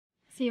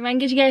See if I can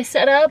get you guys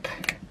set up.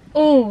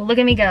 Ooh, look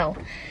at me go.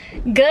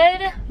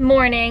 Good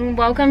morning,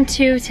 welcome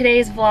to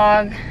today's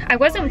vlog. I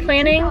wasn't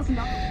planning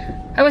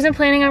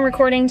on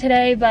recording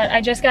today, but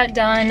I just got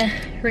done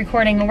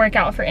recording a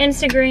workout for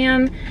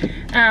Instagram.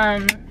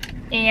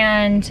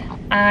 And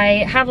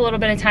I have a little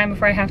bit of time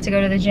before I have to go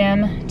to the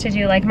gym to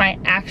do like my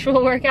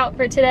actual workout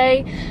for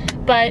today.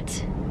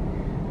 But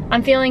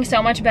I'm feeling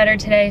so much better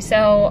today,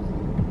 so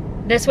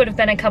this would have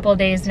been a couple of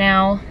days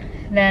now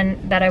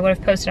then that I would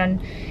have posted on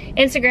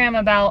Instagram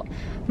about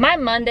my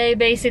Monday.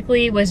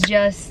 Basically was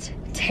just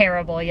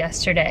terrible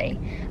yesterday.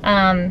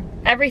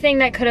 Everything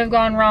that could have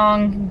gone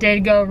wrong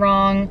did go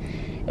wrong.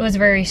 It was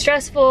very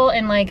stressful,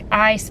 and like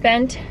I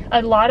spent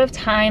a lot of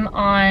time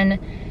on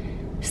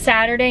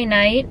Saturday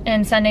night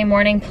and Sunday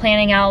morning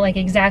planning out like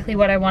exactly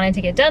what I wanted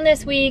to get done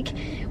this week,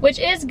 which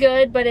is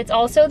good, but it's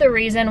also the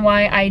reason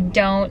why I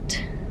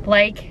don't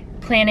like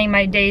planning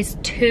my days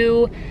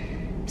too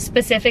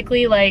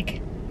specifically,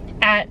 like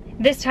at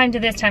this time to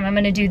this time I'm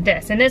gonna do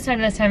this, and this time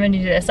to this time I'm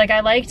gonna do this. Like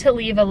I like to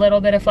leave a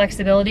little bit of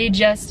flexibility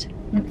just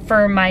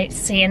for my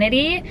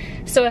sanity,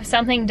 so if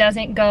something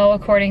doesn't go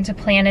according to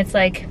plan, it's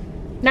like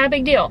not a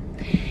big deal.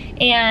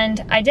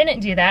 And I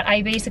didn't do that.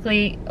 I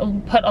basically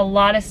put a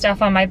lot of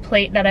stuff on my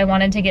plate that I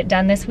wanted to get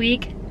done this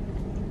week,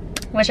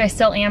 which I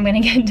still am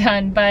gonna get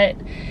done. But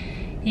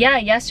yeah,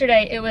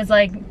 yesterday it was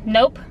like,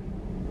 nope,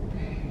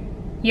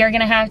 you're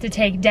gonna have to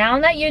take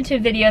down that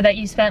YouTube video that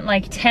you spent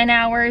like 10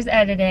 hours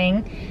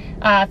editing,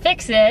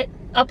 fix it,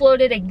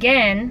 upload it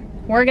again.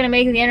 We're gonna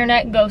make the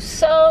internet go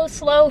so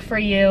slow for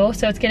you,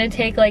 so it's gonna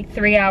take like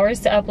 3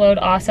 hours to upload.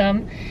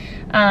 Awesome.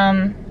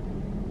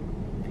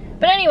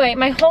 But anyway,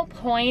 my whole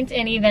point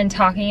in even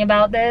talking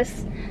about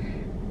this,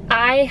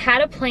 I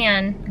had a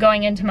plan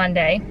going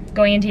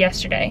into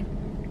yesterday.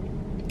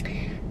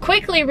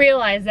 Quickly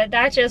realized that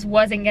that just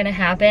wasn't gonna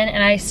happen,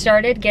 and I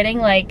started getting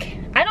like,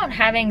 I don't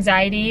have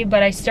anxiety,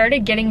 but I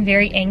started getting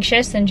very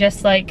anxious and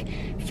just like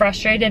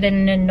frustrated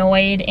and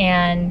annoyed,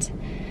 and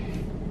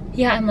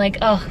yeah, I'm like,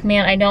 oh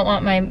man, I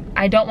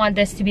don't want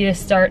this to be the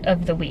start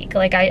of the week.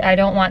 Like I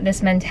don't want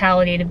this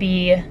mentality to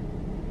be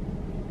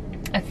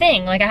a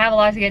thing. Like I have a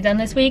lot to get done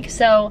this week,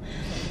 so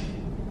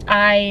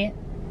I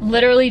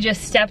literally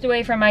just stepped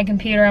away from my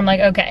computer. I'm like,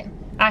 okay,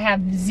 I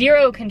have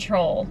zero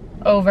control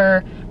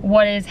over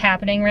what is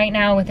happening right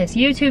now with this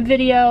YouTube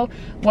video,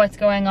 what's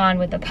going on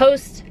with the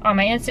post on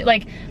my Insta.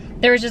 Like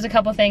there was just a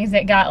couple things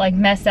that got like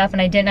messed up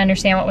and I didn't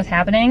understand what was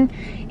happening,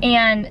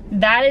 and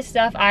that is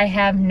stuff I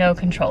have no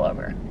control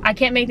over. I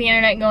can't make the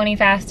internet go any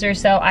faster,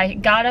 so I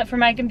got up from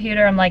my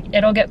computer. I'm like,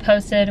 it'll get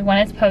posted when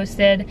it's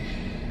posted.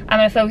 I'm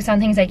gonna focus on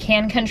things I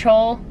can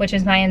control, which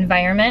is my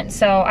environment.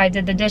 So I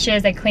did the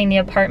dishes, I cleaned the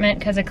apartment,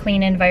 because a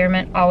clean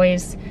environment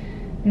always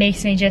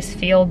makes me just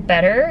feel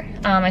better.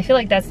 I feel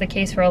like that's the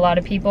case for a lot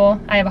of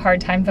people. I have a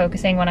hard time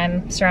focusing when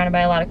I'm surrounded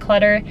by a lot of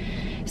clutter.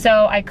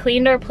 So I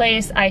cleaned our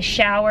place, I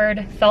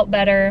showered, felt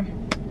better,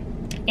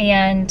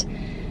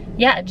 and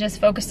yeah, just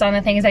focused on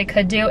the things I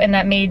could do, and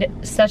that made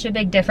such a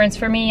big difference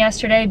for me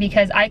yesterday,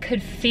 because I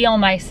could feel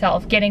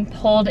myself getting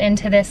pulled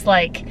into this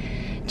like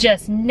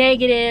just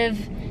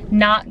negative,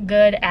 not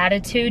good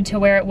attitude to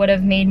where it would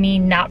have made me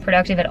not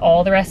productive at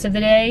all the rest of the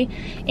day,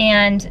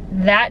 and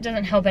that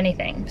doesn't help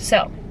anything.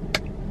 So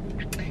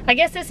I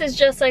guess this is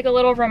just like a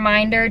little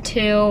reminder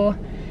to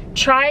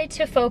try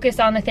to focus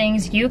on the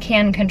things you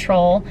can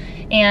control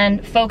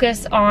and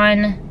focus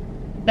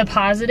on the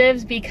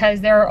positives, because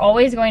there are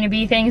always going to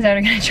be things that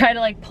are going to try to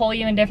like pull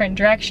you in different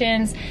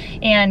directions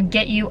and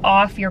get you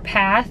off your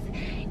path.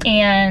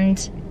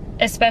 And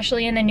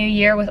especially in the new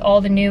year with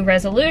all the new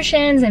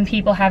resolutions and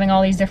people having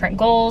all these different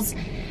goals,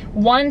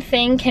 one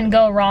thing can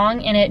go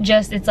wrong and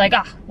it's like,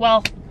 ah,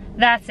 well,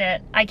 that's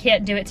it, I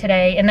can't do it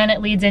today. And then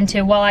it leads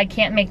into, well, I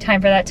can't make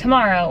time for that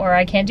tomorrow, or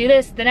I can't do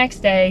this the next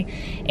day.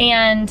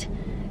 And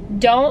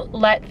don't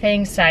let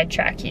things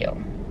sidetrack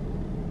you.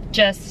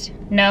 Just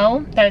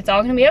know that it's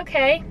all gonna be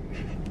okay.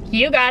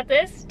 You got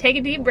this. Take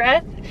a deep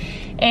breath.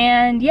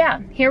 And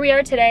yeah, here we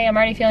are today. I'm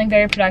already feeling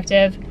very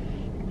productive.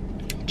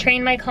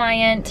 Trained my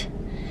client,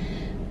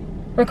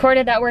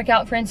 recorded that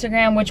workout for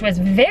Instagram, which was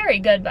very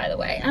good, by the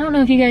way. I don't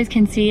know if you guys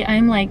can see,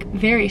 I'm like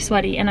very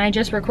sweaty, and I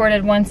just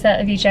recorded one set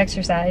of each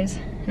exercise.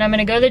 And I'm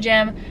gonna go to the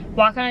gym,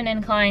 walk on an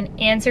incline,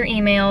 answer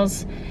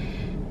emails,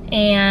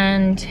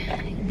 and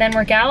then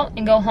work out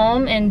and go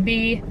home and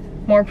be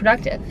more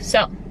productive.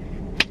 So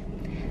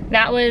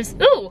that was,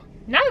 ooh,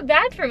 not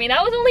bad for me.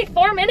 That was only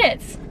 4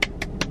 minutes.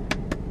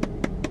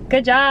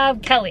 Good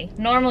job, Kelly.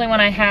 Normally when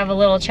I have a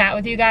little chat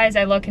with you guys,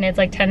 I look and it's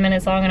like 10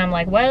 minutes long and I'm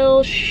like,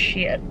 well,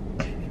 shit.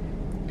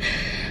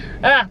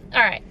 All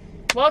right,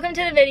 welcome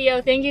to the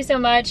video. Thank you so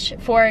much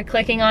for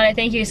clicking on it.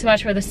 Thank you so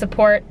much for the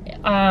support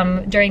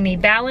during the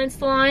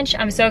balanced launch.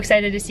 I'm so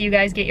excited to see you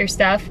guys get your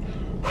stuff.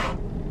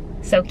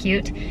 So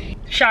cute.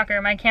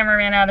 Shocker, my camera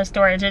ran out of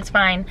storage. It's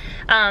fine.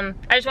 I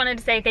just wanted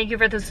to say thank you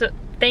for the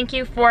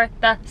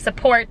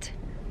support.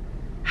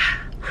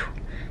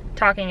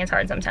 Talking is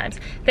hard sometimes.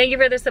 Thank you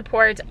for the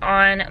support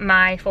on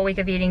my full week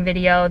of eating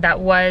video. That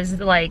was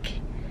like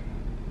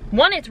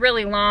one, it's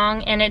really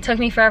long and it took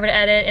me forever to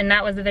edit, and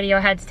that was the video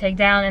I had to take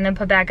down and then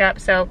put back up.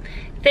 So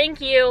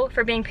thank you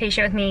for being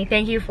patient with me.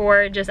 Thank you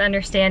for just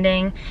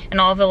understanding and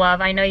all of the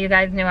love. I know you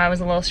guys knew I was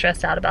a little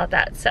stressed out about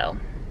that, so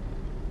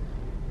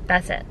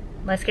that's it.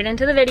 Let's get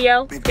into the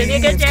video. It's gonna be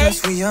a good day.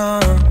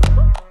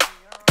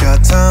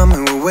 Got time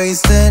and we're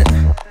wasted.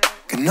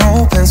 Got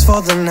no plans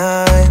for the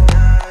night.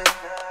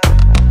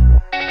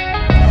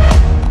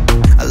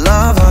 I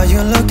love how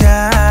you look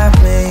at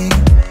me,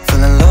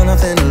 feeling low,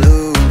 nothing to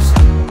lose.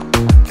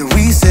 Can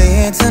we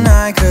say it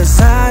tonight? Cause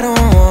I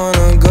don't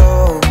wanna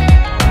go.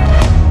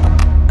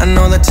 I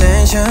know the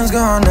tension's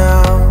gone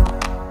now,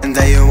 and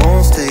that you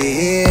won't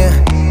stay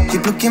here.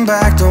 Keep looking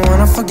back, don't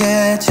wanna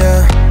forget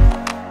you.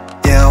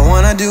 Yeah, I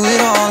wanna do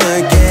it all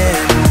again.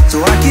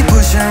 So I keep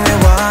pushing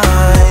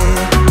rewind,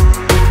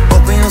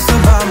 hoping you'll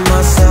still by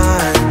my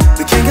side.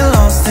 We can't get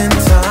lost in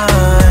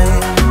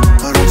time.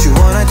 Or don't you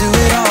wanna do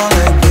it all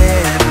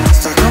again?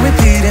 Start to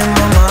repeat in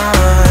my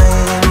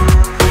mind,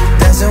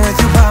 dancing with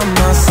you by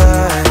my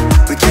side.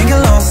 We can't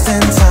get lost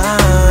in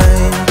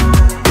time.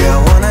 Yeah,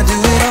 I wanna do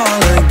it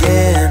all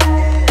again.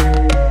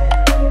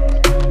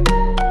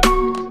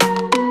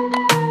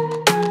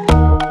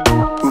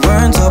 We were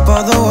on top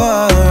of the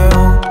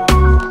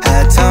world,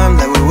 had time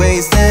that we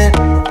wasted.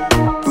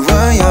 We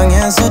were young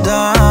and so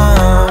dumb.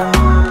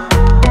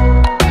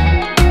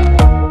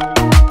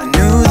 I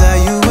knew that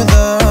you were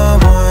the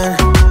one,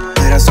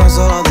 played our songs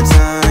all the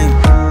time.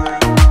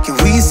 Can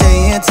we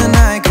say it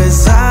tonight?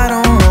 Cause I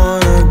don't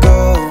wanna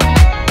go.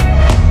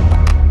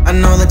 I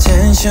know the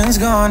tension's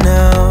gone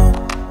now,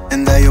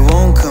 and that you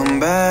won't come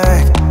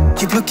back.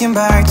 Keep looking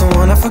back, don't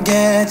wanna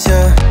forget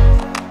you.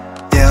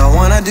 Yeah, I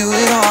wanna do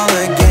it all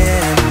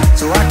again.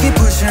 So I keep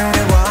pushing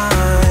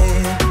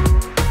rewind,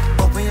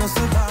 hoping you'll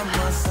still by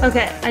my side.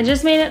 Okay, I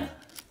just made it.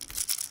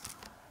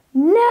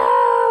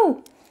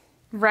 No!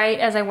 Right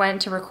as I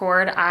went to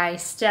record, I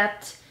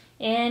stepped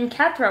in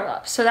cat throw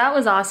up. So that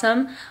was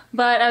awesome.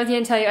 But I was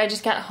gonna tell you, I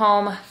just got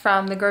home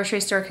from the grocery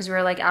store because we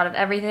were like out of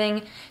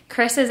everything.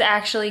 Chris is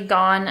actually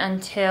gone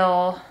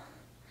until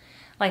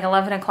like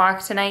 11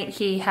 o'clock tonight.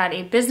 He had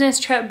a business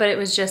trip, but it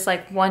was just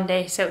like one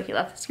day. So he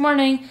left this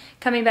morning,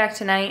 coming back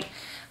tonight.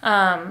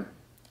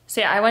 So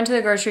yeah, I went to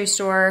the grocery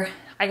store.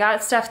 I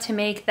got stuff to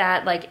make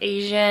that like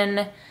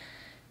Asian,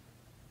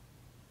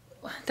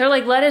 they're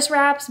like lettuce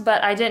wraps,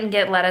 but I didn't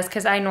get lettuce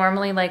because I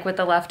normally, like with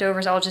the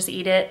leftovers, I'll just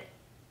eat it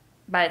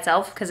by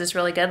itself because it's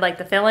really good, like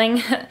the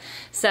filling.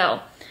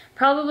 So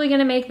probably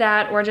gonna make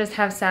that or just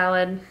have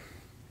salad.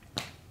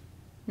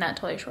 Not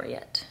totally sure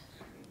yet.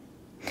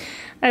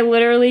 I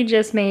literally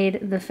just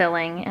made the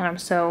filling and I'm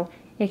so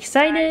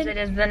excited. Guys, it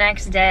is the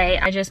next day.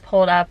 I just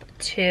pulled up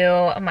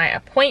to my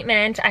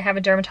appointment. I have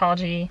a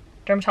dermatology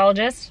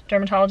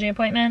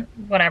appointment,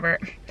 whatever.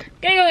 I'm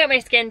gonna go get my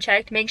skin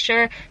checked, make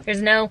sure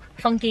there's no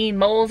funky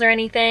moles or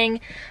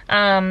anything.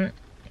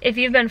 If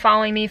you've been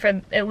following me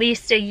for at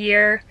least a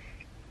year,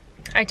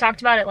 I talked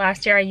about it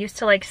last year. I used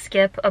to like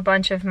skip a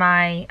bunch of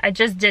I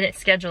just didn't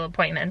schedule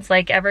appointments.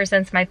 Like ever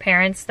since my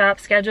parents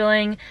stopped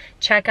scheduling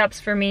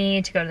checkups for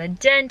me to go to the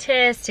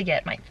dentist, to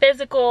get my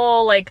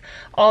physical, like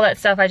all that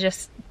stuff, I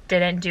just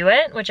didn't do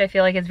it, which I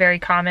feel like is very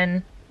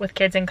common with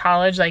kids in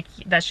college. Like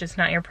that's just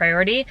not your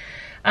priority.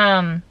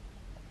 But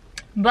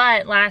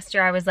last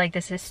year I was like,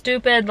 this is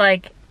stupid.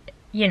 Like,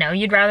 you know,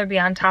 you'd rather be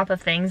on top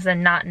of things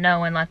than not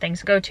know and let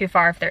things go too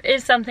far if there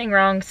is something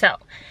wrong. So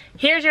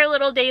here's your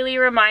little daily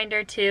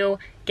reminder to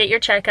get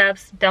your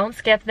checkups. Don't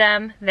skip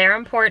them. They're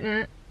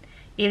important.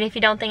 Even if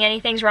you don't think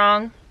anything's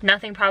wrong,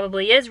 nothing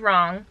probably is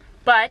wrong,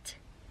 but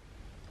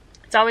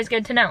it's always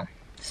good to know.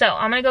 So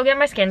I'm gonna go get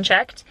my skin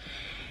checked,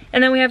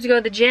 and then we have to go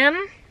to the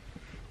gym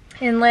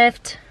and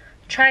lift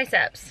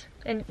triceps.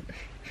 And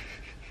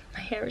my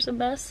hair is a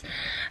mess.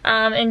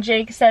 And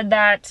Jake said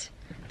that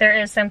there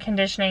is some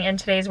conditioning in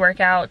today's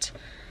workout.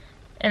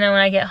 And then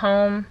when I get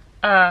home,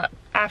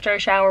 after a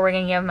shower, we're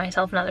gonna give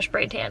myself another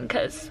spray tan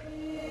because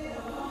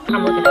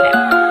I'm looking at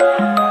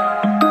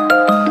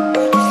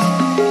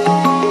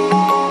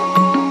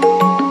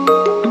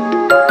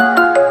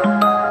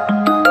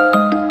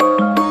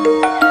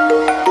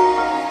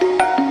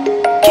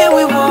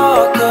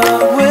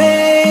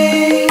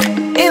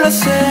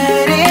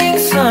setting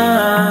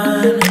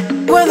sun,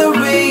 when the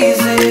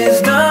race is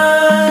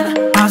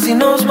done, I see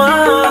no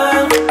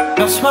smile,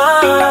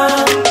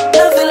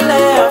 nothing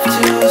left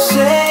to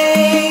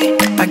say.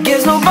 I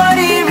guess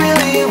nobody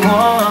really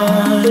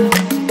won.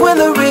 When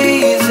the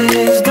race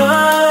is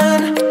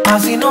done, I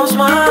see no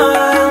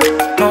smile,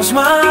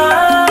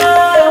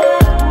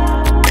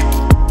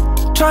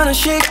 trying to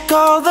shake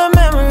all the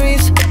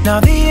memories, now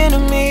the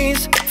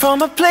enemies,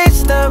 from a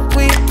place that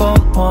we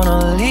both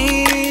wanna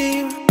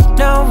leave.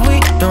 Now we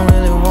don't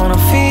really wanna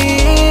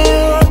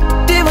feel.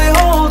 Did we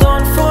hold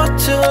on for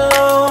too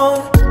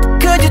long?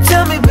 Could you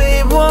tell me,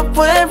 babe, what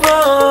went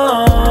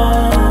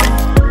wrong?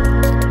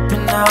 But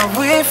now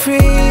we're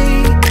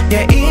free,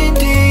 yeah,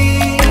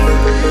 indeed.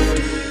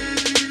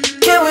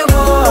 Can we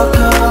walk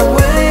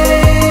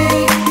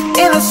away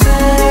in the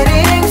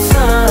setting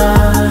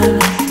sun?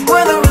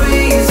 When the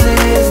race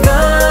is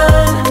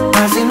done,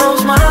 I see no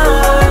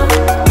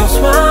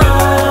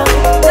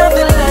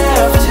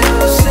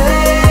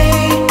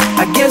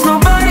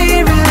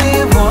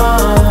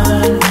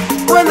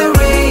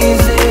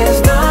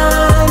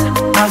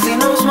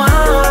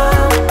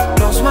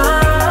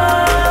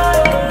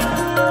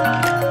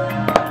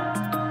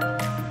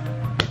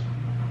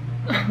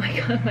my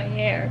god, my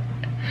hair.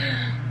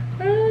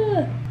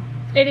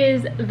 It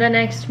is the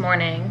next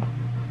morning,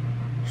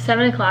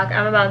 7 o'clock.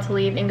 I'm about to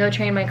leave and go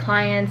train my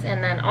clients,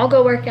 and then I'll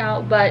go work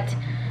out, but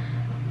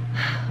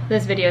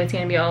this video is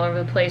gonna be all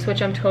over the place,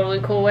 which I'm totally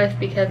cool with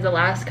because the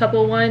last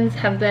couple ones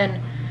have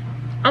been,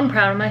 I'm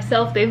proud of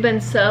myself. They've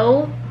been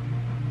so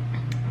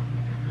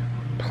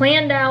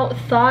planned out,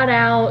 thought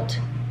out.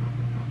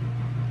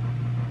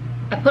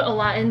 I put a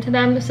lot into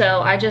them,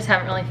 so I just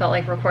haven't really felt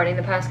like recording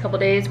the past couple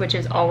days, which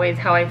is always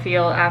how I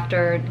feel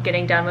after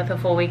getting done with a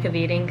full week of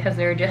eating, because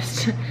they're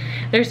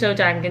so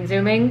time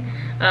consuming.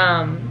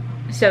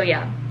 So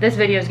yeah, this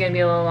video is gonna be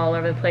a little all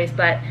over the place,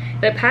 but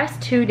the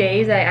past 2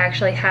 days I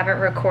actually haven't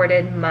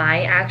recorded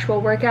my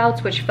actual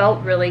workouts, which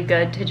felt really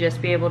good to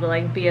just be able to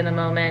like be in the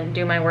moment,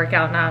 do my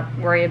workout, not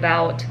worry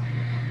about,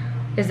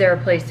 is there a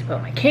place to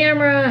put my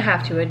camera,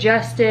 have to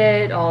adjust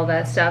it, all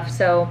that stuff.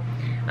 So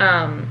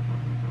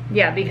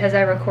yeah, because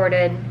I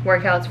recorded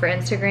workouts for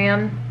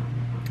Instagram,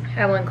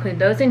 I will include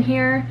those in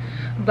here,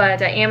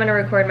 but I am gonna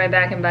record my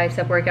back and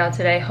bicep workout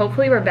today.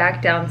 Hopefully we're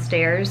back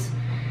downstairs.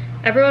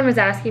 Everyone was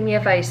asking me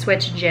if I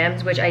switched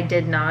gyms, which I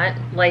did not.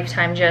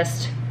 Lifetime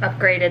just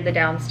upgraded the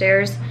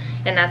downstairs,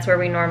 and that's where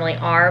we normally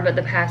are, but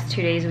the past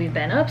 2 days we've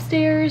been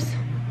upstairs.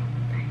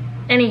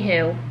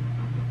 Anywho,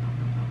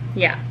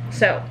 yeah,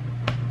 so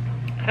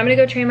I'm gonna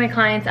go train my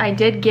clients. I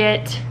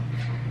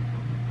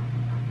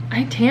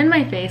tanned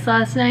my face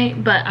last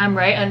night, but I'm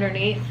right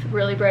underneath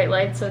really bright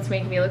lights, so it's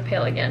making me look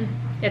pale again.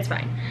 It's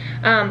fine.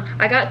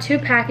 I got 2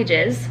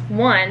 packages.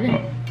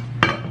 One,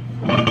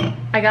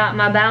 I got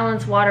my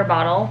Balance water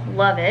bottle,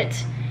 love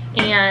it.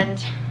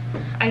 And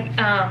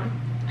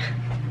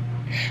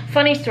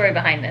funny story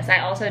behind this, I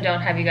also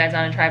don't have you guys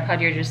on a tripod,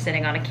 you're just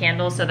sitting on a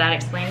candle, so that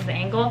explains the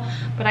angle.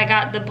 But I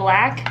got the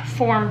black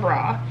Form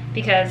bra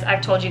because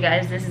I've told you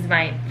guys this is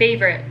my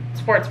favorite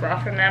sports bra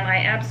from them. I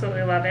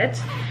absolutely love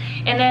it.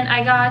 And then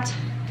I got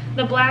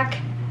the black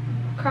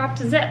cropped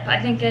zip.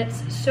 I think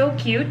it's so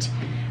cute.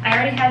 I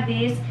already had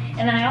these.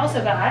 And then I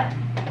also got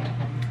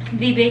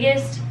the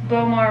biggest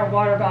Bowmar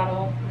water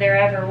bottle there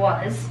ever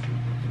was.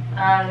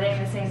 I think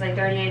this thing's like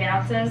 38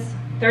 ounces,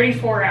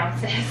 34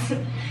 ounces.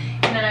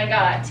 And then I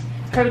got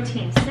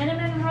protein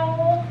cinnamon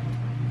roll.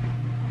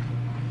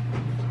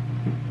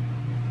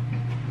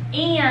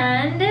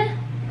 And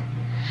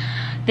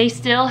they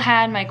still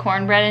had my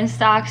cornbread in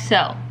stock,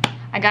 so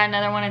I got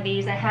another one of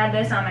these. I had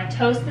this on my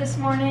toast this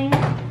morning.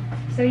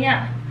 So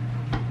yeah.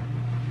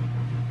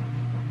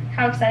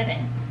 How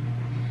exciting.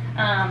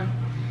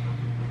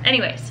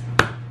 Anyways,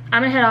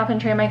 I'm gonna head off and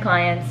train my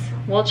clients.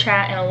 We'll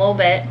chat in a little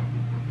bit.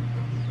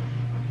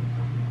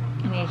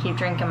 I'm gonna keep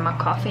drinking my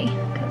coffee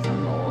because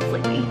I'm a little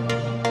sleepy.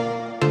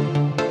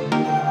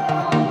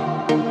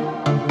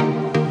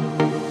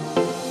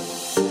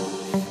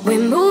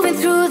 We're moving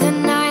through the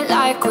night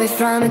like we're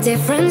from a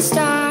different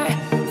star,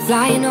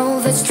 flying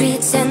over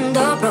streets and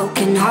our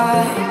broken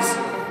hearts.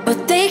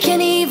 But they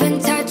can't even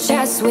touch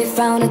us, we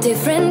found a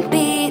different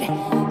beat.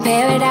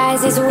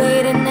 Paradise is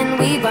waiting and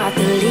we bought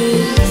the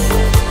leaves.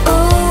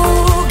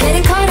 Oh,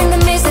 getting caught in the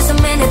mist, there's so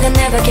many that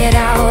never get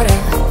out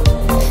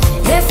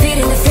of. They're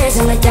feeding the fears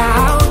and the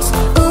doubts.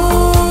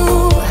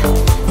 Ooh,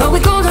 but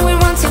we're golden, we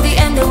run to the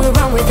end and we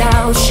run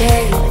without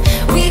shame.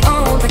 We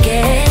own the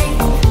game,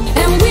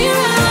 and we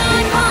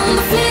ride on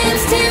the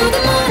flames till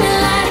the morning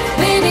light.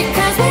 Baby,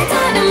 cause we're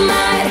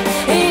dynamite.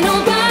 Ain't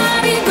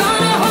nobody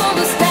gonna hold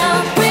us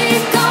down.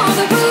 Break all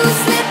the rules,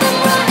 let them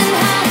run and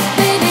hide.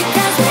 Baby,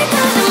 cause we're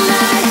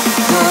dynamite.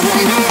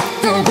 Gonna let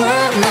the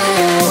world know.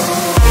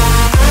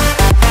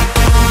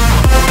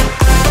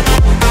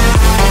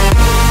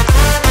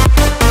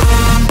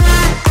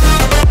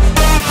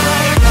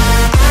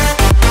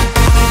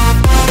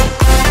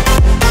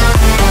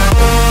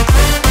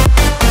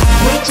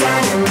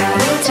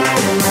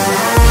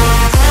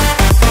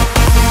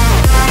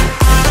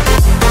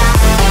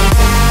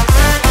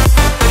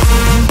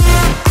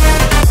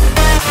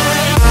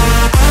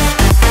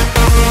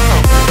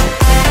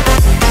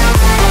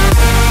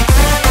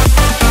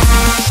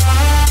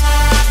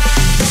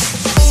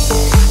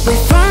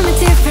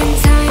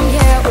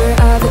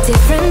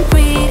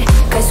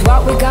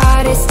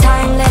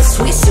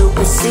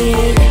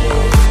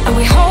 And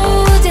we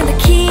holding the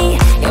key,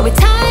 yeah, we're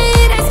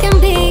tight as can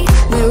be.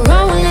 We're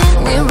rolling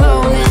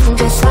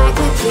just like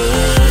we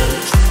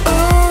please.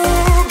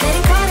 Oh,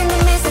 getting caught in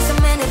the mist, there's so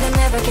many that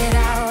never get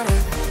out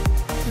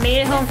of.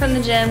 Made it home from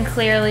the gym,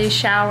 clearly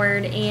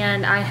showered,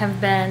 and I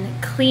have been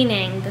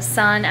cleaning. The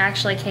sun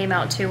actually came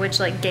out too, which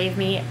like gave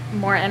me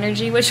more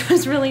energy, which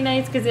was really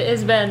nice because it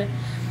has been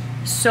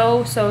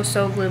so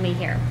gloomy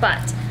here.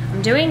 But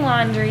I'm doing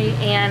laundry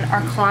and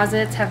our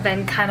closets have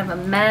been kind of a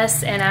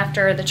mess, and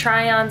after the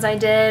try-ons I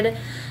did,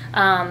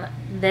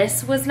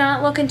 this was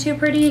not looking too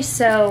pretty,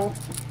 so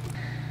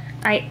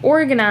I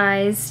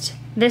organized.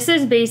 This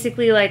is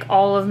basically like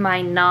all of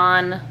my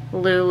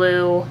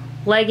non-Lulu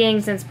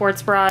leggings and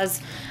sports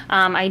bras.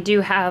 I do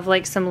have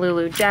like some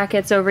Lulu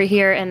jackets over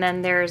here, and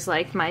then there's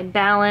like my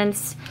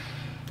Balance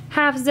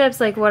half zips,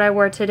 like what I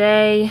wore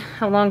today,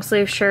 a long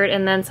sleeve shirt,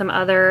 and then some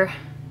other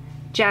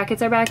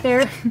jackets are back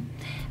there.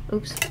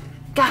 Oops.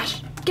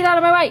 Gosh, get out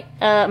of my way.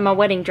 My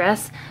wedding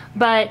dress.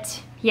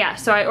 But yeah,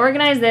 so I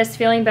organized this,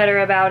 feeling better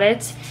about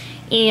it.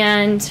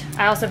 And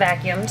I also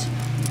vacuumed.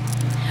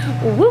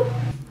 Woo!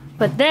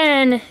 But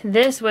then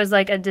this was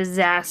like a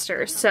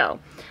disaster. So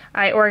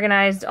I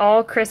organized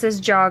all Chris's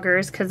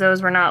joggers because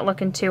those were not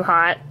looking too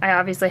hot. I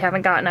obviously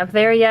haven't gotten up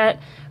there yet,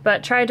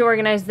 but tried to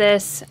organize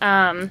this.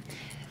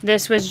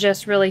 This was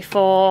just really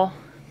full.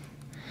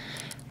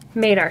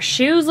 Made our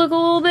shoes look a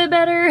little bit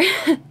better.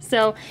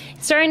 So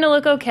it's starting to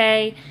look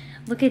okay.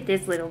 Look at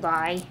this little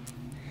guy.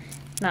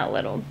 Not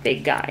little,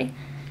 big guy.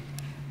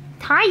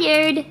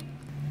 Tired.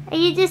 Are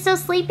you just so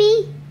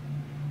sleepy?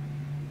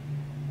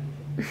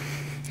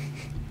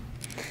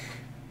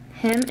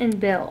 Him and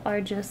Bill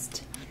are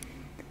just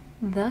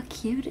the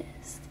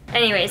cutest.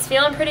 Anyways,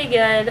 feeling pretty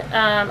good.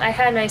 I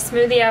had my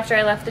smoothie after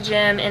I left the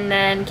gym and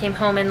then came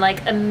home and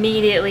like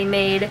immediately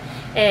made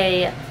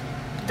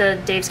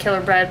the Dave's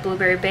Killer Bread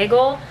blueberry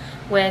bagel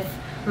with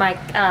my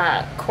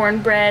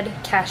cornbread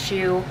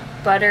cashew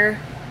butter.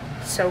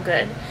 So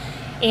good.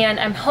 And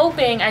I'm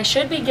hoping I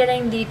should be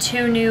getting the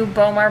 2 new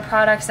Bowmar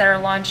products that are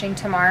launching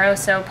tomorrow,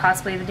 so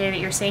possibly the day that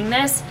you're seeing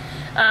this,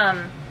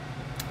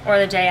 or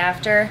the day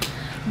after.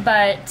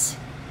 But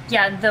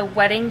yeah, the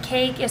wedding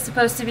cake is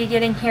supposed to be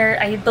getting here,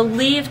 I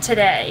believe,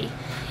 today.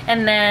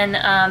 And then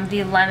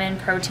the lemon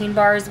protein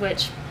bars,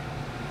 which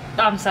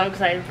I'm so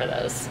excited for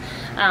those.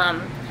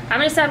 I'm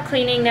gonna stop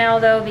cleaning now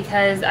though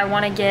because I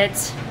wanna get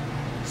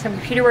some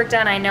computer work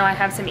done. I know I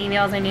have some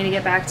emails I need to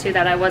get back to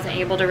that I wasn't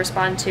able to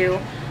respond to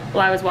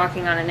while I was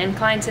walking on an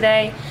incline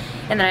today.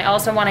 And then I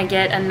also wanna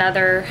get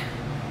another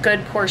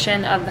good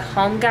portion of the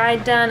home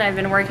guide done. I've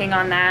been working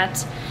on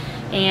that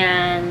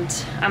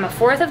and I'm a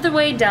 1/4 of the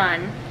way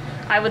done.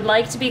 I would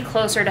like to be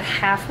closer to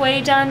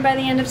halfway done by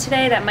the end of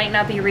today. That might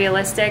not be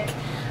realistic,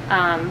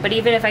 but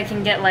even if I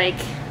can get like,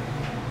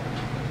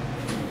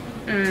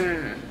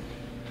 I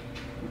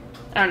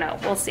don't know,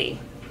 we'll see.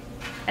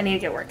 I need to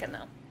get working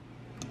though.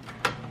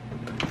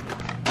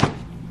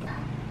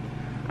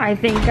 I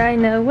think I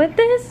know what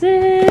this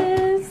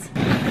is.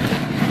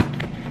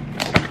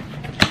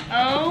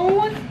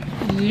 Oh,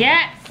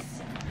 yes.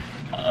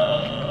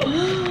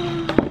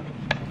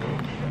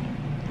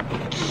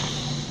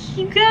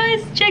 You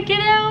guys, check it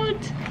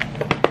out.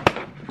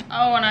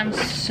 Oh, and I'm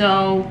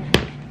so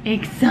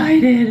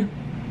excited.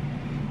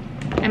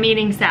 I'm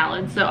eating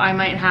salad, so I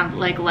might have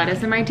like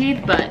lettuce in my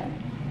teeth, but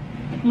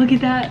look at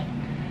that.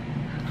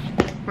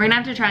 We're gonna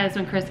have to try this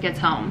when Chris gets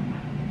home.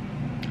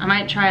 I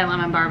might try a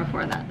lemon bar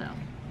before that though.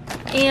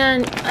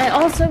 And I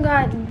also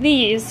got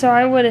these, so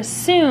I would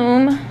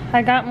assume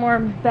I got more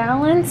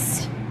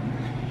balanced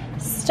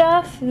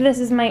stuff. This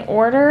is my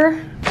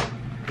order.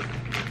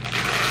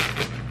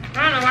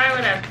 I don't know why I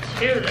would have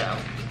 2 though.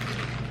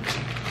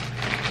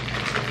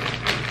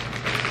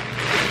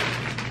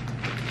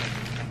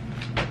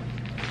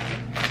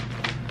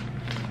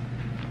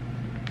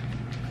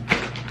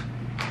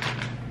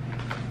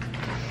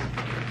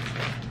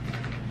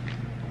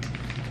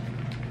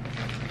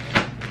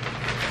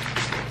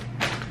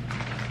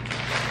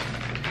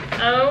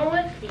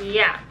 Oh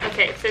yeah,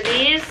 okay, so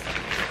these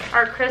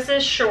are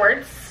Chris's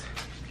shorts.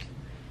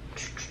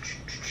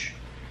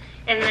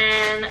 And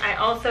then I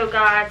also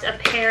got a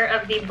pair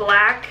of the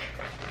black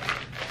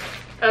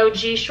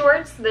OG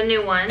shorts, the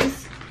new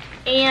ones.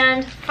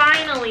 And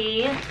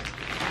finally,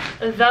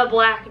 the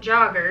black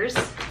joggers.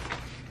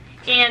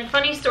 And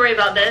funny story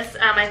about this,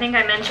 I think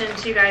I mentioned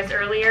to you guys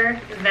earlier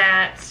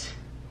that,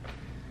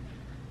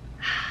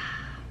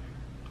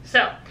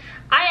 so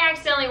I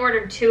accidentally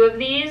ordered 2 of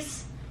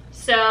these.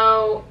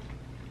 So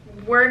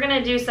we're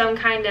gonna do some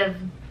kind of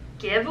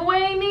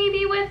giveaway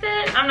maybe with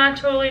it. I'm not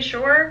totally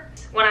sure.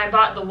 When I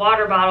bought the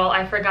water bottle,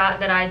 I forgot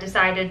that I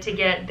decided to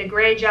get the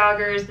gray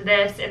joggers,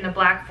 this, and the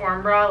black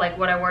form bra, like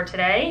what I wore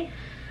today.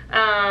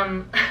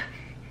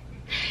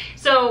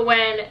 So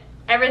when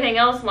everything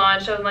else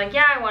launched, I was like,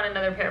 yeah, I want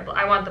another pair of,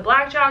 I want the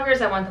black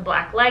joggers, I want the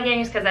black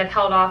leggings, because I've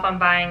held off on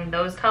buying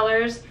those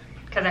colors,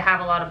 because I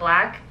have a lot of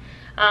black.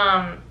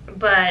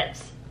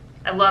 But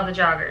I love the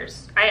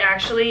joggers.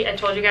 I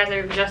told you guys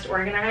I just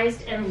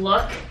organized, and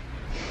look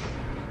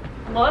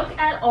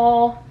at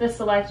all the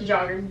select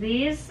joggers.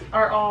 These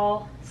are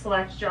all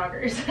select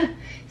joggers.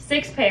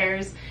 6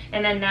 pairs,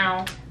 and then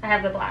now I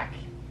have the black.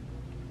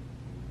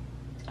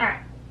 All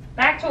right,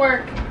 back to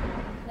work.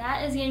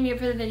 That is gonna be it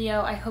for the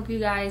video. I hope you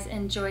guys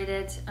enjoyed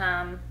it.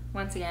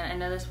 Once again, I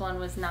know this one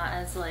was not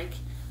as like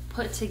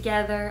put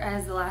together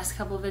as the last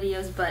couple of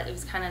videos, but it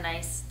was kind of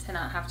nice to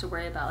not have to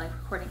worry about like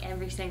recording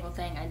every single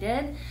thing I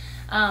did.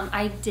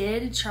 I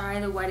did try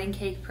the wedding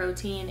cake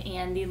protein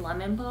and the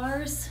lemon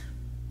bars.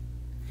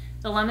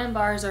 The lemon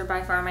bars are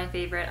by far my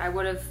favorite. I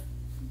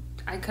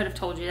could have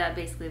told you that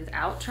basically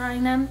without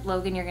trying them.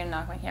 Logan, you're gonna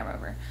knock my camera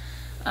over.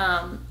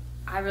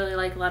 I really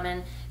like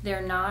lemon.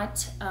 They're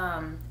not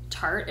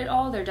tart at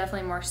all. They're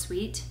definitely more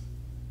sweet.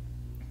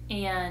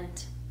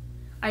 And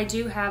I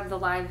do have the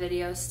live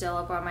video still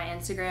up on my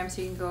Instagram,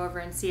 so you can go over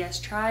and see us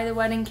try the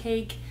wedding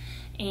cake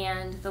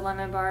and the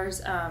lemon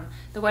bars.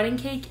 The wedding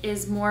cake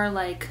is more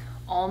like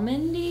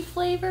almondy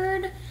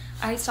flavored.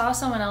 I saw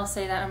someone else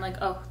say that. I'm like,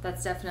 oh,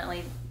 that's a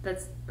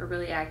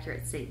really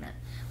accurate statement.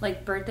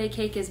 Like birthday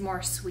cake is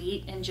more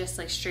sweet and just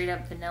like straight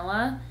up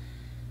vanilla.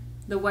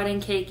 The wedding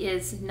cake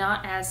is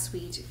not as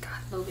sweet. God,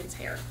 Logan's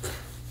hair.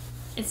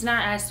 It's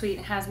not as sweet.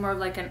 It has more of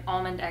like an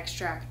almond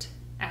extract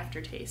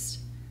aftertaste.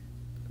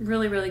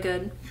 Really, really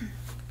good.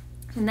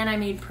 And then I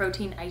made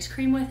protein ice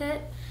cream with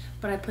it,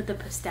 but I put the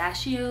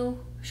pistachio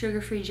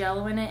sugar-free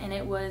jello in it, and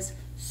it was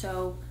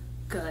so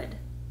good.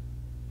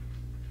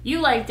 You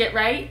liked it,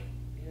 right?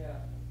 Yeah.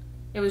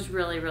 It was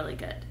really, really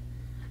good.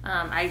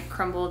 I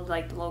crumbled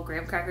like the little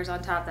graham crackers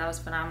on top. That was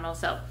phenomenal.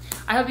 So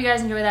I hope you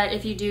guys enjoy that.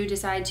 If you do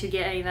decide to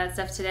get any of that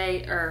stuff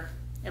today, or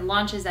it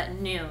launches at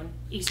noon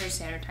Eastern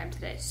Standard Time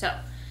today. So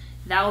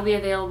that will be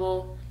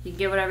available. You can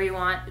get whatever you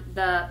want.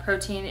 The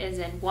protein is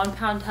in 1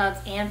 pound tubs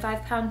and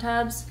 5 pound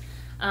tubs.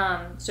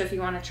 So if you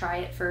want to try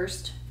it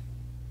first,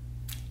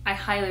 I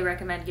highly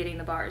recommend getting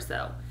the bars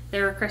though.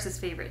 They were Chris's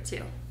favorite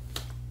too.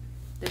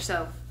 They're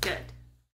so good.